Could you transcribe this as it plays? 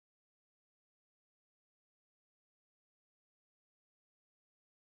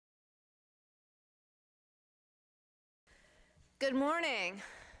Good morning.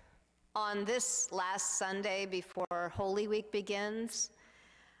 On this last Sunday before Holy Week begins,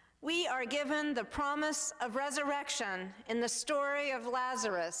 we are given the promise of resurrection in the story of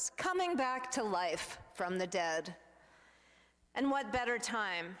Lazarus coming back to life from the dead. And what better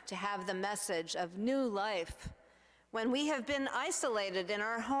time to have the message of new life when we have been isolated in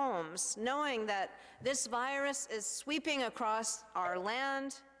our homes, knowing that this virus is sweeping across our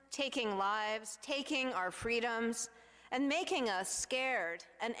land, taking lives, taking our freedoms, and making us scared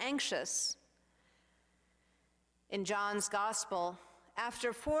and anxious. In John's Gospel,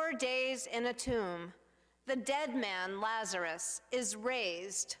 after 4 days in a tomb, the dead man Lazarus is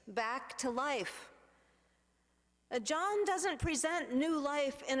raised back to life. John doesn't present new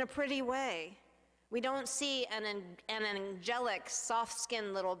life in a pretty way. We don't see an angelic,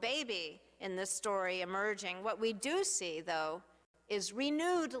 soft-skinned little baby in this story emerging. What we do see, though, is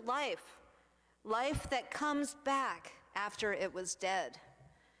renewed life, life that comes back after it was dead.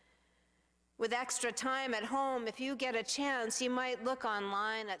 With extra time at home, if you get a chance, you might look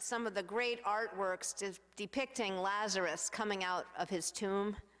online at some of the great artworks depicting Lazarus coming out of his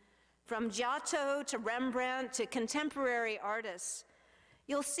tomb. From Giotto to Rembrandt to contemporary artists,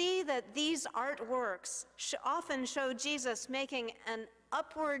 you'll see that these artworks often show Jesus making an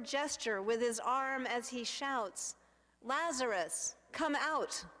upward gesture with his arm as he shouts, "Lazarus, come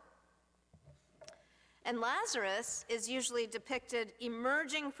out." And Lazarus is usually depicted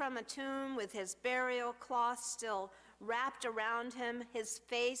emerging from a tomb with his burial cloth still wrapped around him, his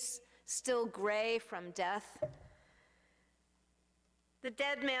face still gray from death. The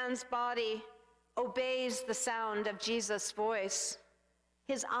dead man's body obeys the sound of Jesus' voice.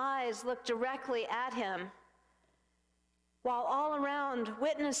 His eyes look directly at him, while all around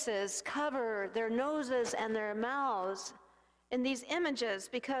witnesses cover their noses and their mouths in these images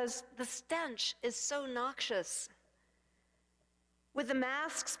because the stench is so noxious. With the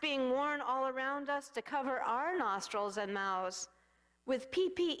masks being worn all around us to cover our nostrils and mouths, with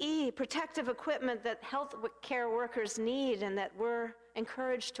PPE, protective equipment that health care workers need and that we're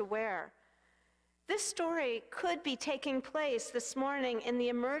encouraged to wear. This story could be taking place this morning in the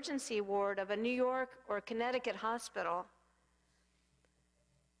emergency ward of a New York or Connecticut hospital.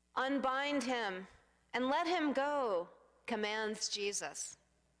 "Unbind him and let him go," commands Jesus.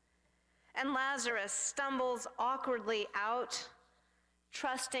 And Lazarus stumbles awkwardly out,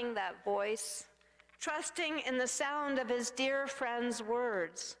 trusting that voice, trusting in the sound of his dear friend's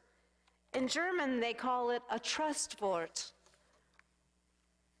words. In German, they call it a Trustwort.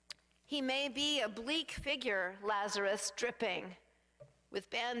 He may be a bleak figure, Lazarus, dripping with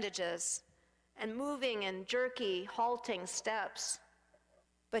bandages and moving in jerky, halting steps,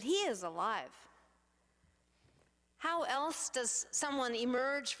 but he is alive. How else does someone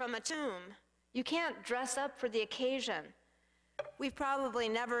emerge from a tomb? You can't dress up for the occasion. We've probably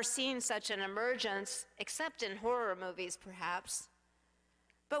never seen such an emergence, except in horror movies, perhaps.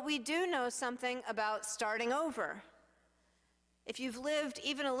 But we do know something about starting over. If you've lived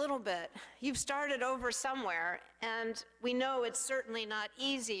even a little bit, you've started over somewhere, and we know it's certainly not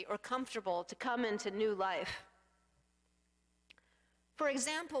easy or comfortable to come into new life. For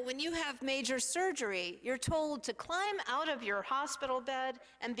example, when you have major surgery, you're told to climb out of your hospital bed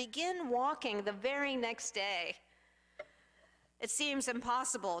and begin walking the very next day. It seems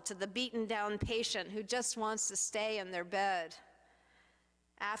impossible to the beaten-down patient who just wants to stay in their bed.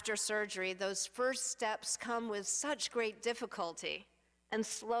 After surgery, those first steps come with such great difficulty, and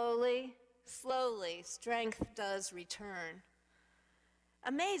slowly, strength does return.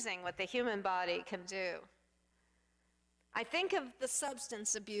 Amazing what the human body can do. I think of the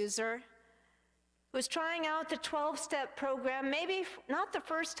substance abuser who's trying out the 12-step program, maybe not the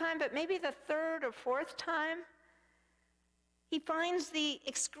first time, but maybe the third or fourth time. He finds the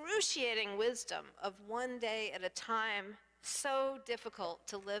excruciating wisdom of one day at a time so difficult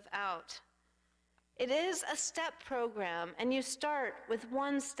to live out. It is a step program, and you start with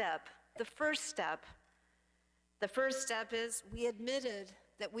one step, the first step. The first step is we admitted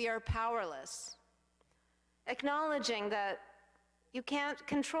that we are powerless. Acknowledging that you can't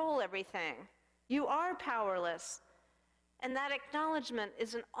control everything. You are powerless. And that acknowledgement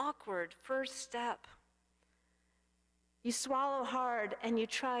is an awkward first step. You swallow hard and you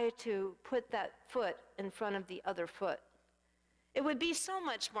try to put that foot in front of the other foot. It would be so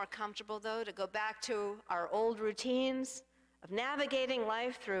much more comfortable, though, to go back to our old routines of navigating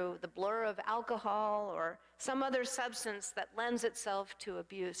life through the blur of alcohol or some other substance that lends itself to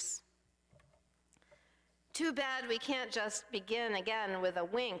abuse. Too bad we can't just begin again with a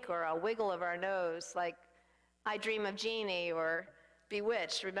wink or a wiggle of our nose like I Dream of Jeannie or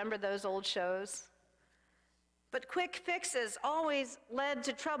Bewitched. Remember those old shows? But quick fixes always led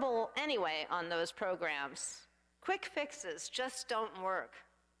to trouble anyway on those programs. Quick fixes just don't work.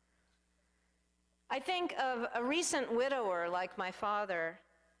 I think of a recent widower like my father,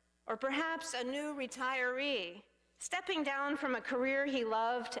 or perhaps a new retiree, stepping down from a career he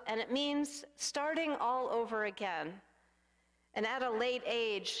loved, and it means starting all over again. And at a late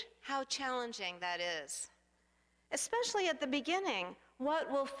age, how challenging that is. Especially at the beginning,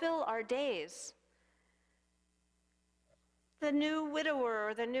 what will fill our days? The new widower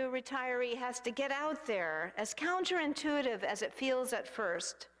or the new retiree has to get out there, as counterintuitive as it feels at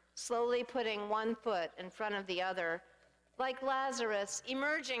first, slowly putting one foot in front of the other, like Lazarus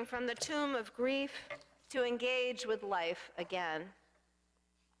emerging from the tomb of grief to engage with life again.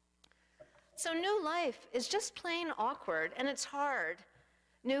 So new life is just plain awkward, and it's hard.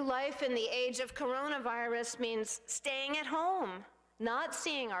 New life in the age of coronavirus means staying at home, not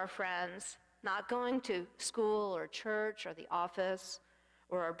seeing our friends, not going to school or church or the office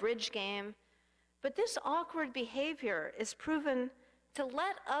or a bridge game. But this awkward behavior is proven to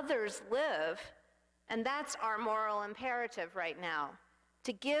let others live, and that's our moral imperative right now,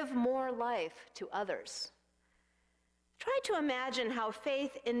 to give more life to others. Try to imagine how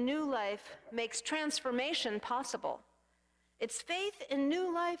faith in new life makes transformation possible. It's faith in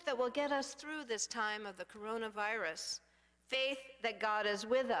new life that will get us through this time of the coronavirus. Faith that God is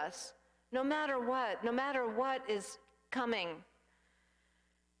with us, no matter what is coming.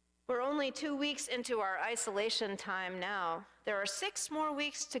 We're only 2 weeks into our isolation time now. There are 6 more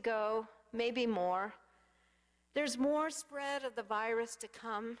weeks to go, maybe more. There's more spread of the virus to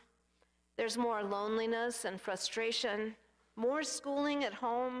come. There's more loneliness and frustration, more schooling at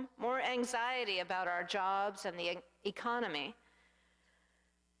home, more anxiety about our jobs and the economy.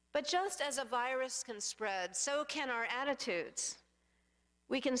 But just as a virus can spread, so can our attitudes.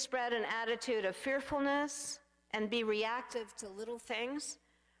 We can spread an attitude of fearfulness and be reactive to little things,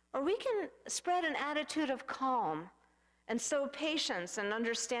 or we can spread an attitude of calm and sow patience and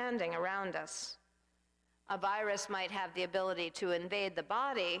understanding around us. A virus might have the ability to invade the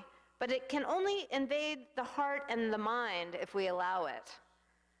body, but it can only invade the heart and the mind if we allow it.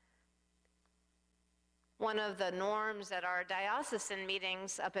 One of the norms at our diocesan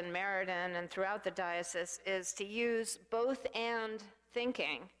meetings up in Meriden and throughout the diocese is to use both and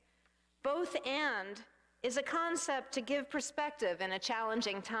thinking. Both and is a concept to give perspective in a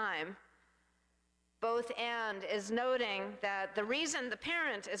challenging time. Both and is noting that the reason the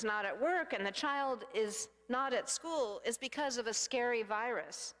parent is not at work and the child is not at school is because of a scary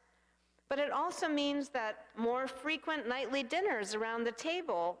virus. But it also means that more frequent nightly dinners around the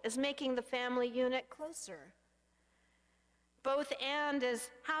table is making the family unit closer. Both and is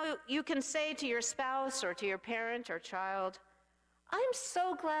how you can say to your spouse or to your parent or child, "I'm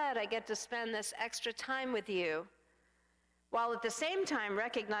so glad I get to spend this extra time with you," while at the same time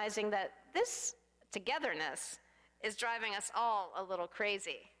recognizing that this togetherness is driving us all a little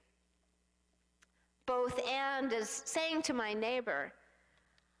crazy. Both and is saying to my neighbor,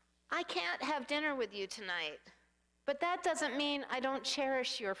 "I can't have dinner with you tonight, but that doesn't mean I don't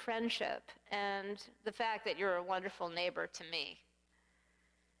cherish your friendship and the fact that you're a wonderful neighbor to me."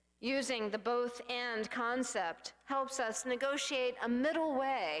 Using the both and concept helps us negotiate a middle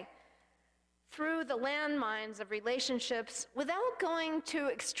way through the landmines of relationships without going to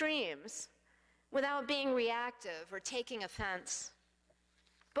extremes, without being reactive or taking offense.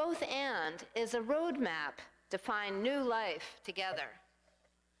 Both and is a roadmap to find new life together.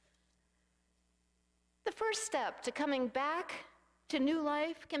 The first step to coming back to new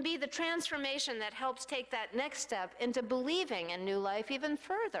life can be the transformation that helps take that next step into believing in new life even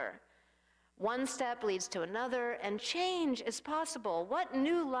further. One step leads to another, and change is possible. What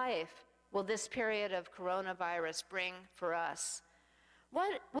new life will this period of coronavirus bring for us?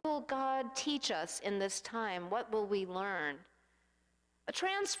 What will God teach us in this time? What will we learn? A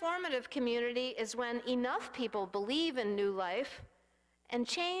transformative community is when enough people believe in new life and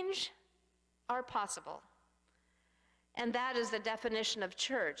change are possible. And that is the definition of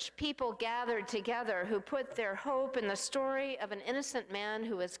church. People gathered together who put their hope in the story of an innocent man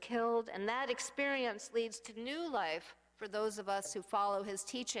who was killed, and that experience leads to new life for those of us who follow his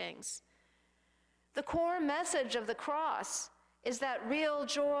teachings. The core message of the cross is that real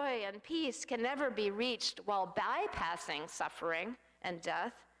joy and peace can never be reached while bypassing suffering and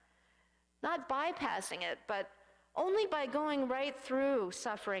death. Not bypassing it, but only by going right through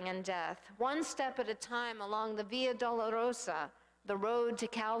suffering and death, one step at a time along the Via Dolorosa, the road to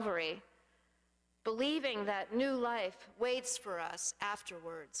Calvary, believing that new life waits for us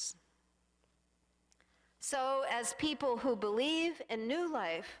afterwards. So, as people who believe in new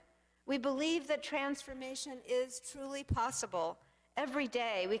life, We believe that transformation is truly possible. Every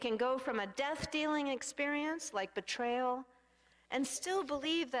day, we can go from a death-dealing experience like betrayal and still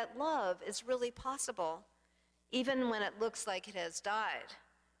believe that love is really possible, even when it looks like it has died.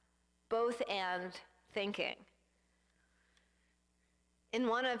 Both and thinking. In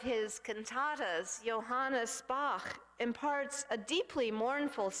one of his cantatas, Johannes Bach imparts a deeply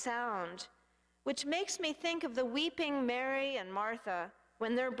mournful sound, which makes me think of the weeping Mary and Martha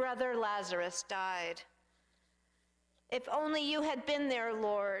when their brother Lazarus died. If only you had been there,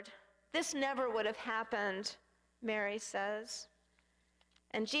 Lord, this never would have happened, Mary says.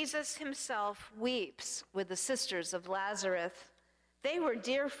 And Jesus himself weeps with the sisters of Lazarus. They were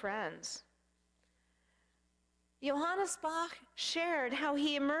dear friends. Johannes Bach shared how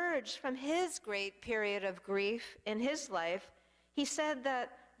he emerged from his great period of grief in his life. He said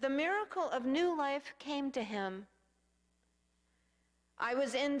that the miracle of new life came to him. I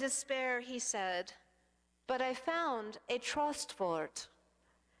was in despair, he said, but I found a Trostwort.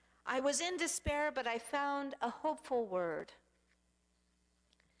 I was in despair, but I found a hopeful word.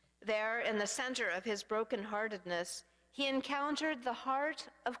 There, in the center of his brokenheartedness, he encountered the heart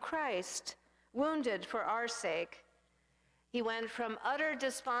of Christ, wounded for our sake. He went from utter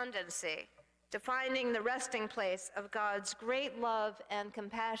despondency to finding the resting place of God's great love and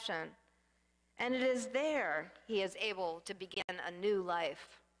compassion. And it is there he is able to begin a new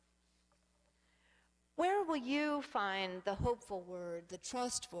life. Where will you find the hopeful word, the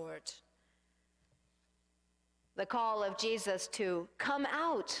Trostwort? The call of Jesus to come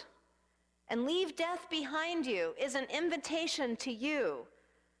out and leave death behind you is an invitation to you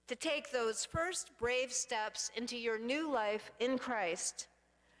to take those first brave steps into your new life in Christ.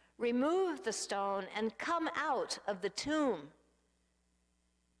 Remove the stone and come out of the tomb.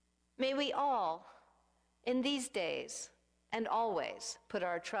 May we all, in these days and always, put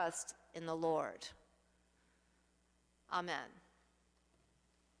our trust in the Lord. Amen.